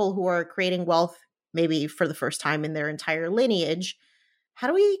of people who are creating wealth, maybe for the first time in their entire lineage, how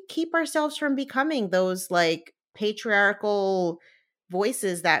do we keep ourselves from becoming those like patriarchal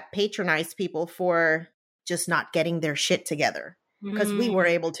voices that patronize people for just not getting their shit together? Because we were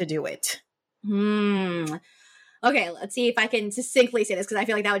able to do it. Okay, let's see if I can succinctly say this, because I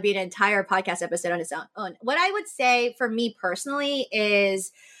feel like that would be an entire podcast episode on its own. What I would say for me personally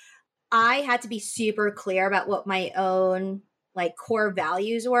is I had to be super clear about what my own like core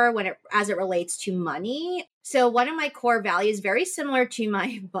values were as it relates to money. So one of my core values, very similar to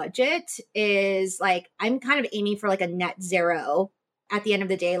my budget, is like I'm kind of aiming for like a net zero at the end of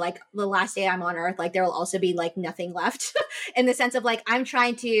the day. Like the last day I'm on earth, like there will also be like nothing left in the sense of like I'm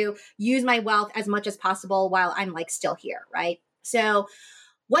trying to use my wealth as much as possible while I'm like still here, right? So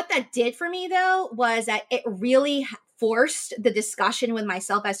what that did for me though was that it really forced the discussion with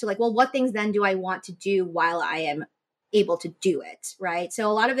myself as to like, well, what things then do I want to do while I am able to do it, right?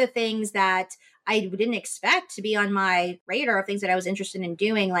 So a lot of the things that I didn't expect to be on my radar of things that I was interested in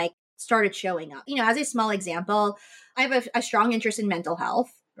doing, like started showing up. You know, as a small example, I have a strong interest in mental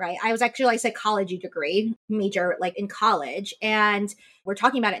health, right? I was actually like psychology degree major like in college, and we're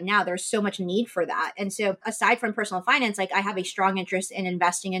talking about it now. There's so much need for that. And so aside from personal finance, like I have a strong interest in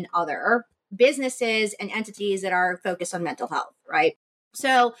investing in other businesses and entities that are focused on mental health, right?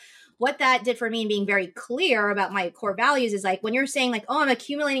 So what that did for me and being very clear about my core values is like when you're saying like, oh, I'm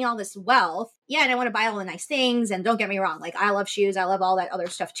accumulating all this wealth. Yeah. And I want to buy all the nice things. And don't get me wrong, like I love shoes. I love all that other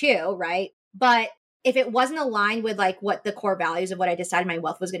stuff too. Right. But if it wasn't aligned with like what the core values of what I decided my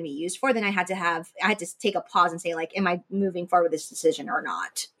wealth was going to be used for, then I had to take a pause and say like, am I moving forward with this decision or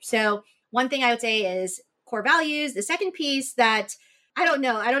not? So one thing I would say is core values. The second piece that I don't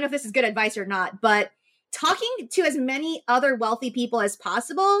know if this is good advice or not, but talking to as many other wealthy people as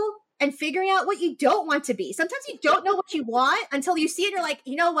possible and figuring out what you don't want to be. Sometimes you don't know what you want until you see it. You're like,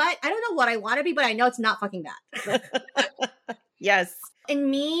 you know what? I don't know what I want to be, but I know it's not fucking that. Yes. And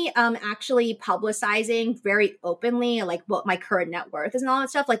me actually publicizing very openly like what my current net worth is and all that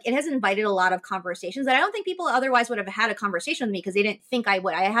stuff, like it has invited a lot of conversations that I don't think people otherwise would have had a conversation with me because they didn't think I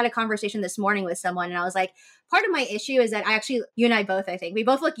would. I had a conversation this morning with someone and I was like, part of my issue is that you and I both, I think, we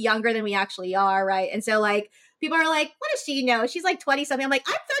both look younger than we actually are, right? And so like people are like, what does she know? She's like 20 something. I'm like,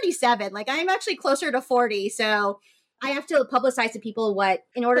 I'm 37. Like I'm actually closer to 40. So I have to publicize to people what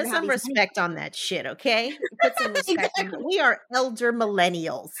in order put to have some respect on that shit, okay? Put some respect. Exactly. We are elder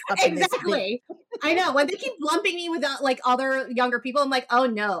millennials. Exactly. I know. When they keep lumping me with like other younger people, I'm like, oh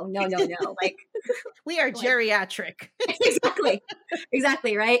no. Like we are geriatric.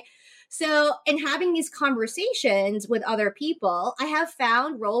 Exactly. Right. So in having these conversations with other people, I have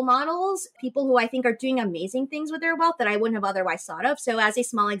found role models, people who I think are doing amazing things with their wealth that I wouldn't have otherwise thought of. So as a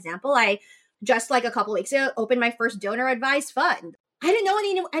small example, I just like a couple weeks ago, opened my first donor advised fund. I didn't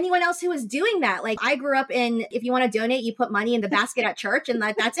know anyone else who was doing that. Like I grew up in, if you want to donate, you put money in the basket at church and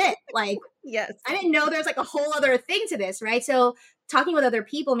like, that's it. Like, yes, I didn't know there's like a whole other thing to this. Right. So talking with other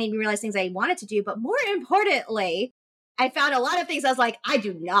people made me realize things I wanted to do, but more importantly, I found a lot of things I was like,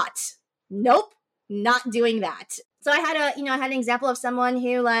 nope, not doing that. So I had an example of someone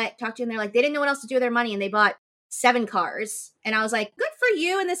who like talked to and they're like, they didn't know what else to do with their money and they bought 7 cars. And I was like, good for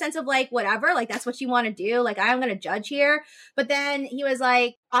you in the sense of like, whatever, like that's what you want to do. Like, I'm going to judge here. But then he was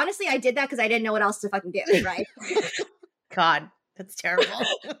like, honestly, I did that because I didn't know what else to fucking do. Right. God, that's terrible.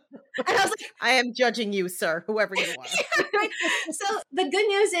 And I was like, I am judging you, sir, whoever you are. Yeah, right? So the good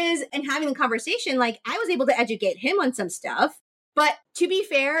news is in having the conversation, like I was able to educate him on some stuff. But to be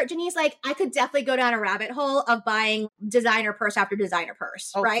fair, Janice, like I could definitely go down a rabbit hole of buying designer purse after designer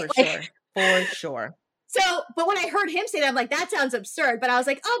purse. Oh, right? For sure. So, but when I heard him say that, I'm like, that sounds absurd. But I was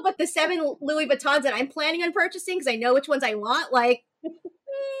like, oh, but the 7 Louis Vuittons that I'm planning on purchasing because I know which ones I want, like,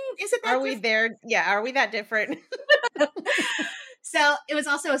 is it that Are we there? Yeah, are we that different? So it was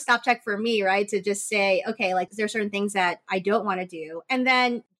also a stop check for me, right? To just say, okay, like, there are certain things that I don't want to do. And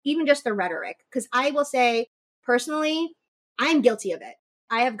then even just the rhetoric, because I will say, personally, I'm guilty of it.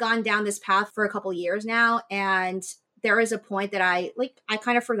 I have gone down this path for a couple years now. And there is a point that I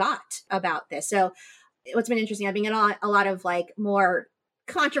kind of forgot about this. So what's been interesting, I've been getting a lot of like more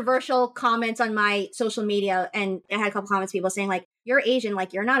controversial comments on my social media. And I had a couple comments, people saying like, you're Asian,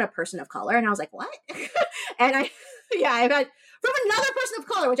 like you're not a person of color. And I was like, what? And I've had from another person of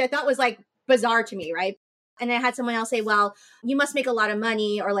color, which I thought was like bizarre to me. Right. And I had someone else say, well, you must make a lot of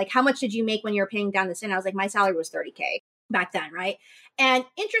money, or like, how much did you make when you were paying down this? And I was like, my salary was $30K back then. Right. And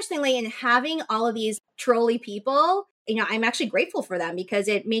interestingly, in having all of these trolly people, I'm actually grateful for them because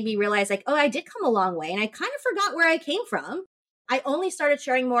it made me realize like, oh, I did come a long way. And I kind of forgot where I came from. I only started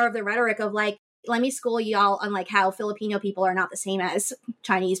sharing more of the rhetoric of like, let me school y'all on like how Filipino people are not the same as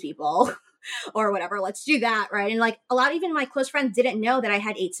Chinese people or whatever. Let's do that. Right. And like a lot, even my close friends didn't know that I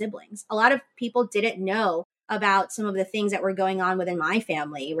had 8 siblings. A lot of people didn't know about some of the things that were going on within my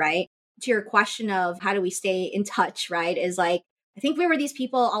family. Right. To your question of how do we stay in touch, right, is like, I think we were these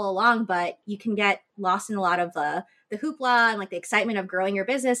people all along, but you can get lost in a lot of the hoopla and like the excitement of growing your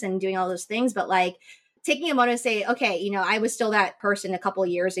business and doing all those things. But like taking a moment to say, okay, I was still that person a couple of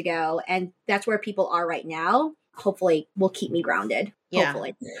years ago, and that's where people are right now. Hopefully will keep me grounded. Yeah.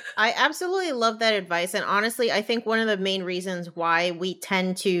 Hopefully. I absolutely love that advice. And honestly, I think one of the main reasons why we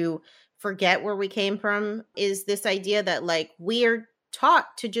tend to forget where we came from is this idea that like we're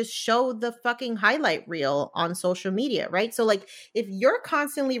taught to just show the fucking highlight reel on social media, right? So like if you're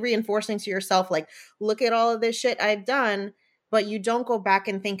constantly reinforcing to yourself, like, look at all of this shit I've done, but you don't go back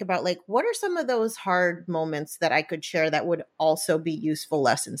and think about like, what are some of those hard moments that I could share that would also be useful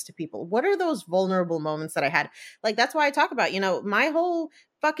lessons to people? What are those vulnerable moments that I had? Like, that's why I talk about, my whole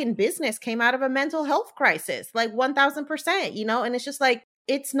fucking business came out of a mental health crisis, like 1000%, and it's just like,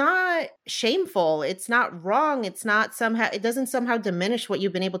 it's not shameful. It's not wrong. It's not somehow, it doesn't somehow diminish what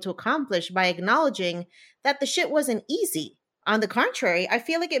you've been able to accomplish by acknowledging that the shit wasn't easy. On the contrary, I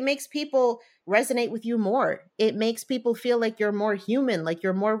feel like it makes people resonate with you more. It makes people feel like you're more human, like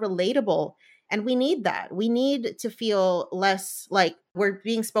you're more relatable. And we need that. We need to feel less like we're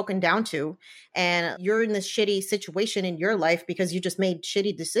being spoken down to and you're in this shitty situation in your life because you just made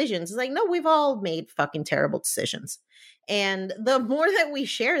shitty decisions. It's like, no, we've all made fucking terrible decisions. And the more that we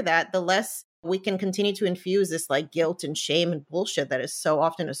share that, the less we can continue to infuse this like guilt and shame and bullshit that is so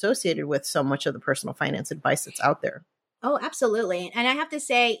often associated with so much of the personal finance advice that's out there. Oh, absolutely. And I have to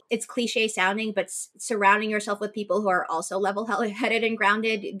say, it's cliche sounding, but surrounding yourself with people who are also level-headed and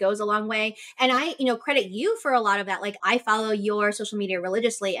grounded goes a long way. And I, credit you for a lot of that. Like, I follow your social media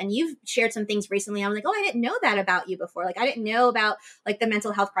religiously, and you've shared some things recently. I'm like, oh, I didn't know that about you before. Like, I didn't know about like the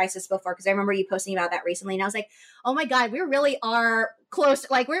mental health crisis before, because I remember you posting about that recently. And I was like, oh my God, we really are close.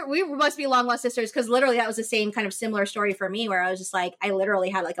 Like, we must be long lost sisters, because literally that was the same kind of similar story for me, where I was just like, I literally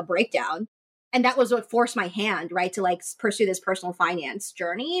had like a breakdown. And that was what forced my hand, right, to like pursue this personal finance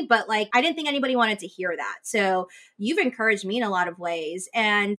journey. But like, I didn't think anybody wanted to hear that. So you've encouraged me in a lot of ways.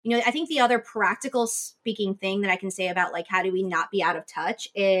 And, I think the other practical speaking thing that I can say about like, how do we not be out of touch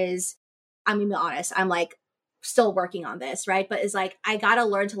is, I'm going to be honest, I'm like still working on this, right? But it's like, I got to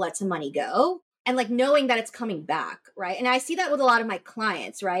learn to let some money go. And like knowing that it's coming back, right? And I see that with a lot of my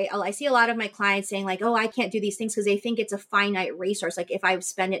clients, right? I see a lot of my clients saying like, oh, I can't do these things because they think it's a finite resource. Like if I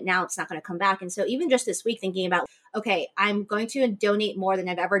spend it now, it's not going to come back. And so even just this week thinking about, okay, I'm going to donate more than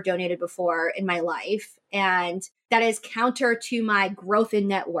I've ever donated before in my life. And that is counter to my growth in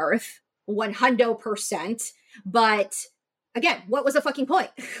net worth, 100%. But again, what was the fucking point?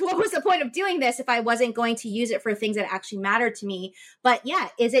 What was the point of doing this if I wasn't going to use it for things that actually mattered to me? But yeah,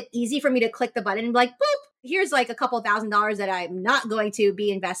 is it easy for me to click the button and be like, boop, here's like a couple $1,000s that I'm not going to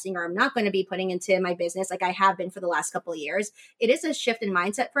be investing or I'm not going to be putting into my business like I have been for the last couple of years? It is a shift in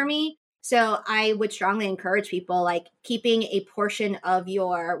mindset for me. So I would strongly encourage people like keeping a portion of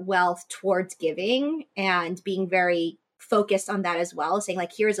your wealth towards giving and being very focused on that as well, saying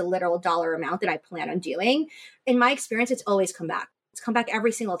like, here's a literal dollar amount that I plan on doing. In my experience, it's always come back. It's come back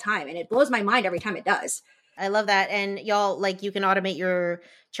every single time. And it blows my mind every time it does. I love that. And y'all, like, you can automate your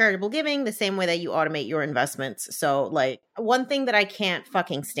charitable giving the same way that you automate your investments. So like, one thing that I can't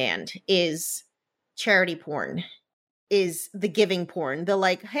fucking stand is charity porn. Is the giving porn. The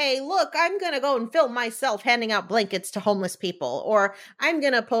like, hey, look, I'm going to go and film myself handing out blankets to homeless people. Or I'm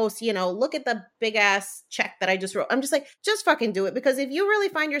going to post, look at the big ass check that I just wrote. I'm just like, just fucking do it. Because if you really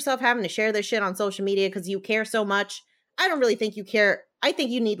find yourself having to share this shit on social media because you care so much, I don't really think you care. I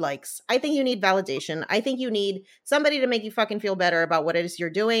think you need likes. I think you need validation. I think you need somebody to make you fucking feel better about what it is you're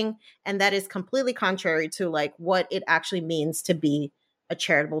doing. And that is completely contrary to like what it actually means to be a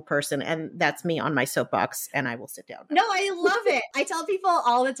charitable person. And that's me on my soapbox, and I will sit down. No, I love it. I tell people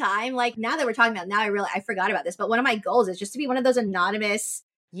all the time, like now that we're talking about, I forgot about this, but one of my goals is just to be one of those anonymous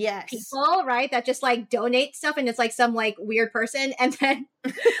people, right? That just like donate stuff and it's like some like weird person. And then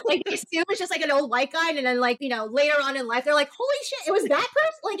like they assume it's just like an old white guy. And then like, later on in life, they're like, holy shit, it was that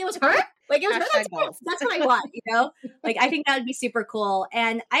person? Like it was her? Like it was her? That's what I want, Like I think that would be super cool.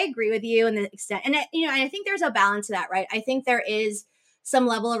 And I agree with you in the extent. And I think there's a balance to that, right? I think there is some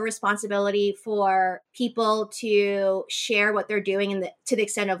level of responsibility for people to share what they're doing and to the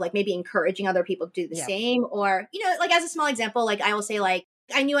extent of like maybe encouraging other people to do the same. Or, like as a small example, like I will say like,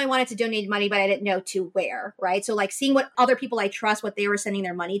 I knew I wanted to donate money, but I didn't know to where, right? So like seeing what other people I trust, what they were sending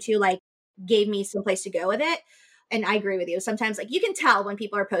their money to, like gave me some place to go with it. And I agree with you. Sometimes like you can tell when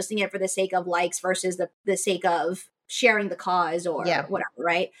people are posting it for the sake of likes versus the sake of sharing the cause or whatever,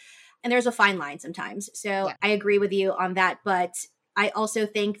 right? And there's a fine line sometimes. So I agree with you on that. But I also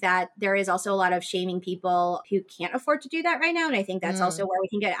think that there is also a lot of shaming people who can't afford to do that right now. And I think that's also where we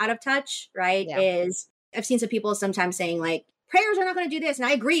can get out of touch, right? Is I've seen some people sometimes saying like, prayers are not going to do this. And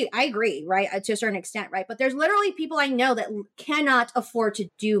I agree, right? To a certain extent, right? But there's literally people I know that cannot afford to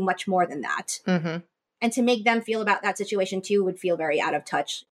do much more than that. Mm-hmm. And to make them feel about that situation too would feel very out of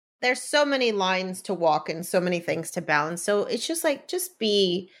touch. There's so many lines to walk and so many things to balance. So it's just like, just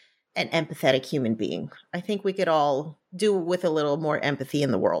be an empathetic human being. I think we could all do with a little more empathy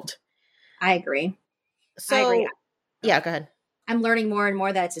in the world. I agree. So, I agree. Yeah, go ahead. I'm learning more and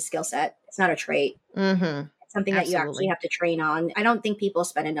more that it's a skill set. It's not a trait. Mm-hmm. It's something that you actually have to train on. I don't think people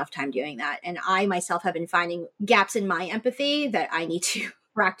spend enough time doing that. And I myself have been finding gaps in my empathy that I need to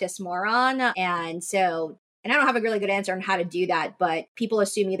practice more on. And I don't have a really good answer on how to do that, but people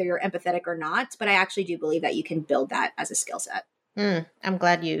assume either you're empathetic or not. But I actually do believe that you can build that as a skill set. I'm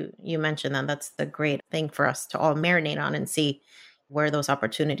glad you mentioned that. That's the great thing for us to all marinate on and see, where those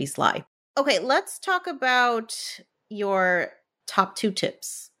opportunities lie. Okay, let's talk about your top 2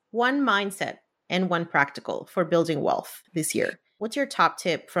 tips. One mindset and one practical for building wealth this year. What's your top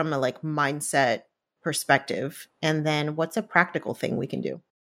tip from a mindset perspective? And then what's a practical thing we can do?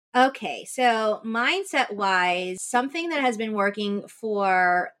 Okay, so mindset wise, something that has been working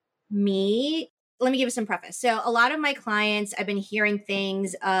for me, let me give you some preface. So, a lot of my clients, I've been hearing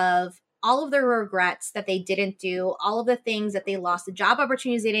things of all of the regrets that they didn't do, all of the things that they lost, the job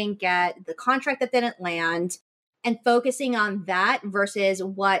opportunities they didn't get, the contract that didn't land, and focusing on that versus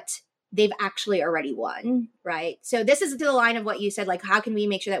what they've actually already won, right? So, this is to the line of what you said, like, how can we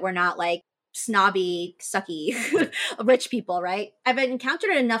make sure that we're not snobby, sucky, rich people, right? I've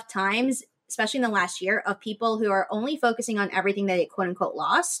encountered it enough times, especially in the last year, of people who are only focusing on everything that they quote unquote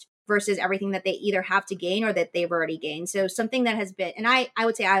lost versus everything that they either have to gain or that they've already gained. So something that has been, and I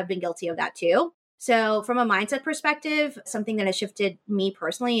would say I've been guilty of that too. So from a mindset perspective, something that has shifted me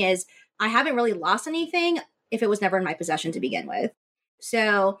personally is I haven't really lost anything if it was never in my possession to begin with.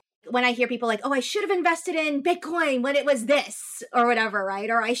 So when I hear people like, oh, I should have invested in Bitcoin when it was this or whatever, right?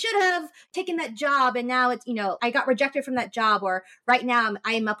 Or I should have taken that job and now it's, I got rejected from that job. Or right now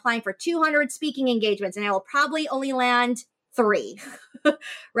I'm applying for 200 speaking engagements and I will probably only land 3,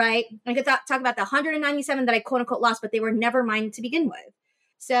 right? I could talk about the 197 that I quote unquote lost, but they were never mine to begin with.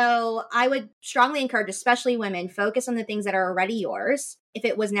 So I would strongly encourage, especially women, focus on the things that are already yours. If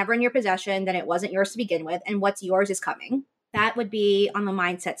it was never in your possession, then it wasn't yours to begin with. And what's yours is coming. That would be on the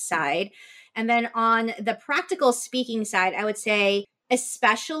mindset side. And then on the practical speaking side, I would say,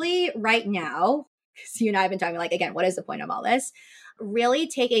 especially right now, because you and I have been talking again, what is the point of all this? Really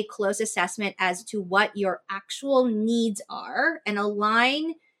take a close assessment as to what your actual needs are and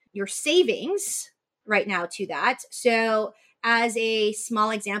align your savings right now to that. So as a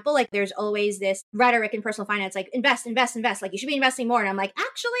small example, there's always this rhetoric in personal finance, invest, invest, invest. You should be investing more. And I'm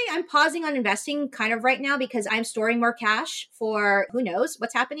actually, I'm pausing on investing kind of right now because I'm storing more cash for who knows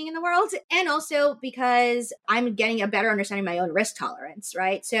what's happening in the world. And also because I'm getting a better understanding of my own risk tolerance,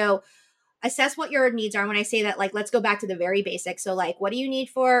 right? So assess what your needs are. And when I say that, let's go back to the very basics. So what do you need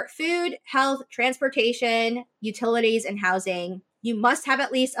for food, health, transportation, utilities, and housing? You must have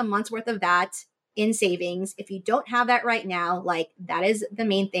at least a month's worth of that in savings. If you don't have that right now, that is the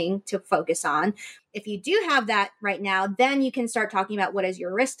main thing to focus on. If you do have that right now, then you can start talking about what is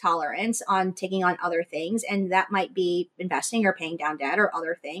your risk tolerance on taking on other things. And that might be investing or paying down debt or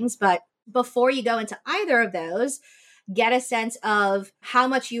other things. But before you go into either of those, get a sense of how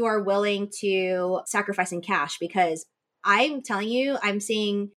much you are willing to sacrifice in cash, because I'm telling you, I'm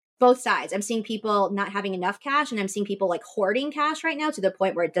seeing both sides. I'm seeing people not having enough cash and I'm seeing people hoarding cash right now to the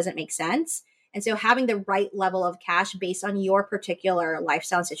point where it doesn't make sense. And so having the right level of cash based on your particular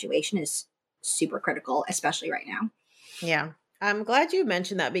lifestyle situation is super critical, especially right now. Yeah. I'm glad you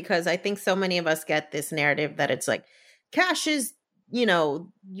mentioned that because I think so many of us get this narrative that it's cash is,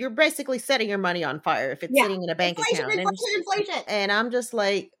 you're basically setting your money on fire if it's sitting in a bank account. Inflation. And I'm just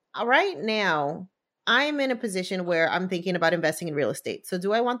right now, I'm in a position where I'm thinking about investing in real estate. So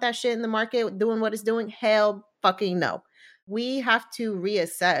do I want that shit in the market doing what it's doing? Hell fucking no. We have to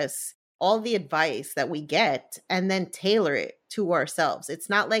reassess all the advice that we get and then tailor it to ourselves. It's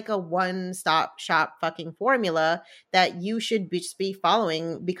not a one-stop shop fucking formula that you should just be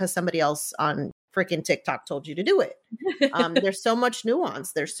following because somebody else on freaking TikTok told you to do it. There's so much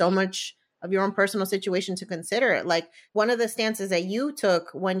nuance. There's so much of your own personal situation to consider. One of the stances that you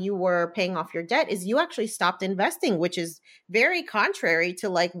took when you were paying off your debt is you actually stopped investing, which is very contrary to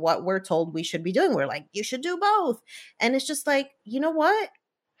what we're told we should be doing. We're you should do both. And it's just you know what?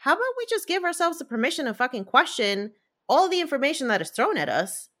 How about we just give ourselves the permission to fucking question all the information that is thrown at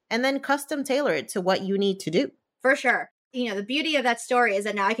us and then custom tailor it to what you need to do? For sure. The beauty of that story is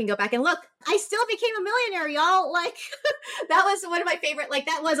that now I can go back and look, I still became a millionaire, y'all. That was one of my favorite,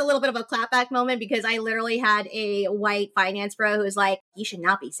 that was a little bit of a clapback moment because I literally had a white finance bro who was you should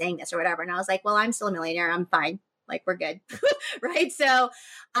not be saying this or whatever. And I was well, I'm still a millionaire. I'm fine. We're good. Right. So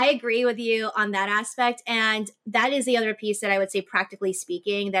I agree with you on that aspect. And that is the other piece that I would say, practically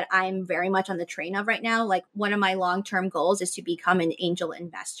speaking, that I'm very much on the train of right now. One of my long-term goals is to become an angel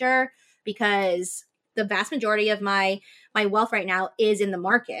investor because the vast majority of my wealth right now is in the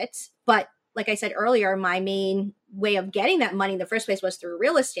market. But like I said earlier, my main way of getting that money in the first place was through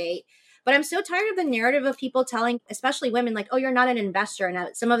real estate. But I'm so tired of the narrative of people telling, especially women, oh, you're not an investor.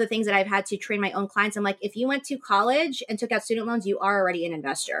 And some of the things that I've had to train my own clients, I'm if you went to college and took out student loans, you are already an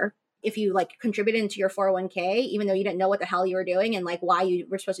investor. If you contributed into your 401k, even though you didn't know what the hell you were doing and why you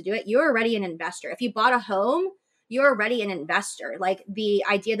were supposed to do it, you're already an investor. If you bought a home, you're already an investor. Like the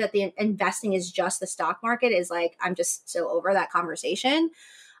idea that the investing is just the stock market is like, I'm just so over that conversation.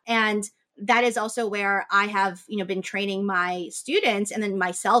 And that is also where I have, been training my students and then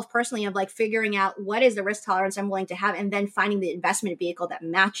myself personally of like figuring out what is the risk tolerance I'm willing to have and then finding the investment vehicle that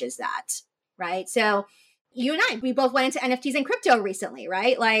matches that. Right. So you and I, we both went into NFTs and crypto recently,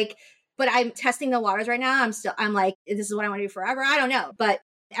 right? Like, but I'm testing the waters right now. I'm like, this is what I want to do forever. I don't know. But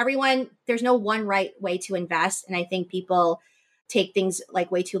there's no one right way to invest. And I think people take things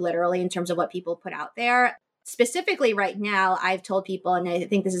like way too literally in terms of what people put out there. Specifically right now, I've told people, and I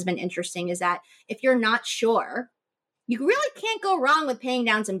think this has been interesting, is that if you're not sure, you really can't go wrong with paying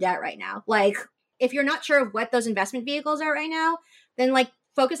down some debt right now. Like if you're not sure of what those investment vehicles are right now, then like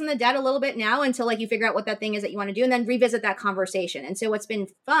focus on the debt a little bit now until like you figure out what that thing is that you want to do and then revisit that conversation. And so what's been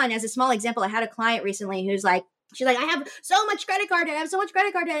fun, as a small example, I had a client recently who's like, she's like, I have so much credit card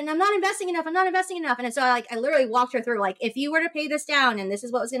debt. And I'm not investing enough. And so I literally walked her through, like, if you were to pay this down and this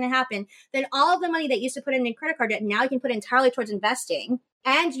is what was going to happen, then all of the money that you used to put in credit card debt, now you can put entirely towards investing.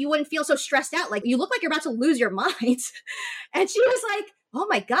 And you wouldn't feel so stressed out. Like you look like you're about to lose your mind. And she was like, oh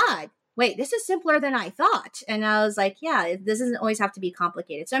my God, wait, this is simpler than I thought. And I was like, yeah, this doesn't always have to be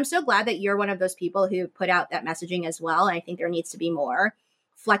complicated. So I'm so glad that you're one of those people who put out that messaging as well. And I think there needs to be more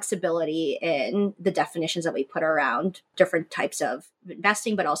flexibility in the definitions that we put around different types of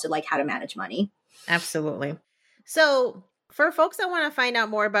investing, but also like how to manage money. Absolutely. So for folks that want to find out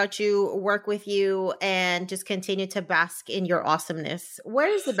more about you, work with you, and just continue to bask in your awesomeness, where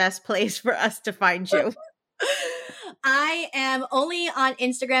is the best place for us to find you? I am only on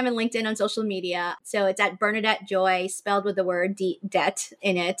Instagram and LinkedIn on social media. So it's at Bernadette Joy, spelled with the word debt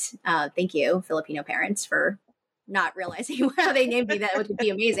in it. Thank you, Filipino parents, for not realizing how they named me. That would be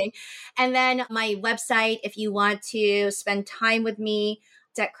amazing. And then my website, if you want to spend time with me,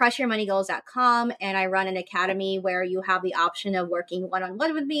 it's at crushyourmoneygoals.com. And I run an academy where you have the option of working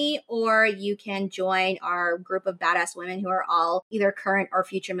one-on-one with me, or you can join our group of badass women who are all either current or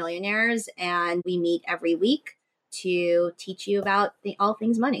future millionaires. And we meet every week to teach you about all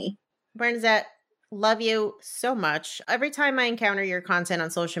things money. Bernadette, love you so much. Every time I encounter your content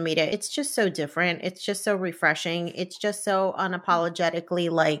on social media, it's just so different. It's just so refreshing. It's just so unapologetically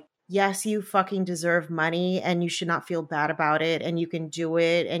like, yes, you fucking deserve money and you should not feel bad about it. And you can do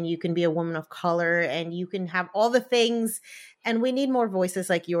it. And you can be a woman of color and you can have all the things. And we need more voices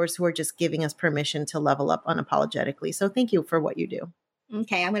like yours who are just giving us permission to level up unapologetically. So thank you for what you do.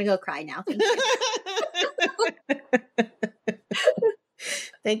 Okay, I'm going to go cry now. Thank you.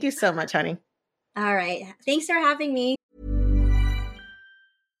 Thank you so much, honey. All right. Thanks for having me.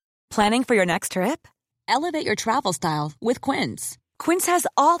 Planning for your next trip? Elevate your travel style with Quince. Quince has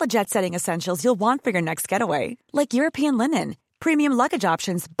all the jet-setting essentials you'll want for your next getaway, like European linen, premium luggage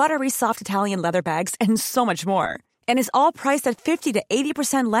options, buttery soft Italian leather bags, and so much more. And is all priced at 50 to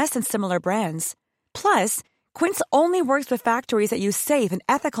 80% less than similar brands. Plus, Quince only works with factories that use safe and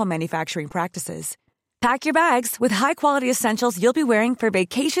ethical manufacturing practices. Pack your bags with high-quality essentials you'll be wearing for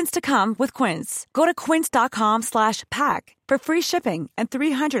vacations to come with Quince. Go to quince.com/pack for free shipping and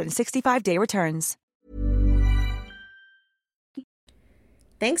 365-day returns.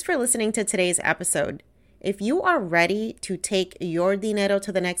 Thanks for listening to today's episode. If you are ready to take your dinero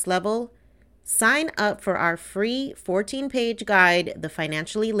to the next level, sign up for our free 14-page guide, The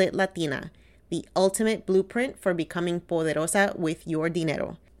Financially Lit Latina, the ultimate blueprint for becoming poderosa with your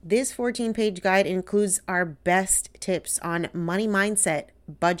dinero. This 14-page guide includes our best tips on money mindset,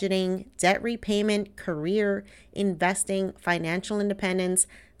 budgeting, debt repayment, career, investing, financial independence,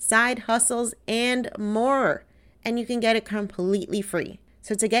 side hustles, and more. And you can get it completely free.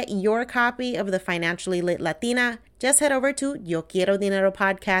 So to get your copy of the Financially Lit Latina, just head over to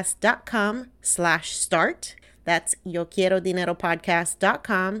YoQuieroDineroPodcast.com/start. That's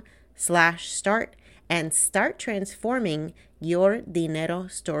YoQuieroDineroPodcast.com/start. And start transforming your dinero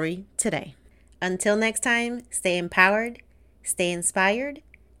story today. Until next time, stay empowered, stay inspired,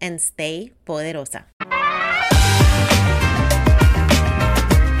 and stay poderosa.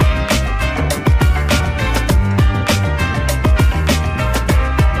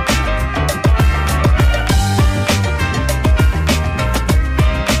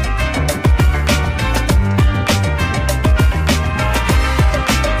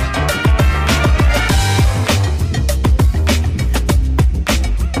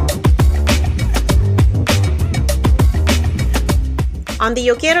 On the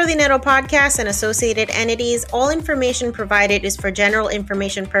Yo Quiero Dinero podcast and associated entities, all information provided is for general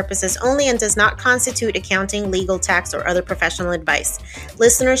information purposes only and does not constitute accounting, legal, tax, or other professional advice.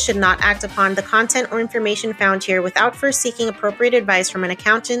 Listeners should not act upon the content or information found here without first seeking appropriate advice from an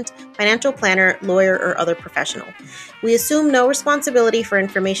accountant, financial planner, lawyer, or other professional. We assume no responsibility for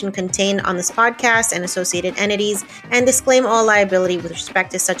information contained on this podcast and associated entities and disclaim all liability with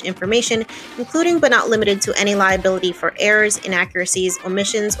respect to such information, including but not limited to any liability for errors, inaccuracies,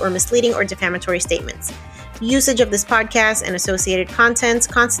 omissions, or misleading or defamatory statements. Usage of this podcast and associated contents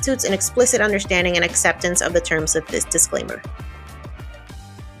constitutes an explicit understanding and acceptance of the terms of this disclaimer.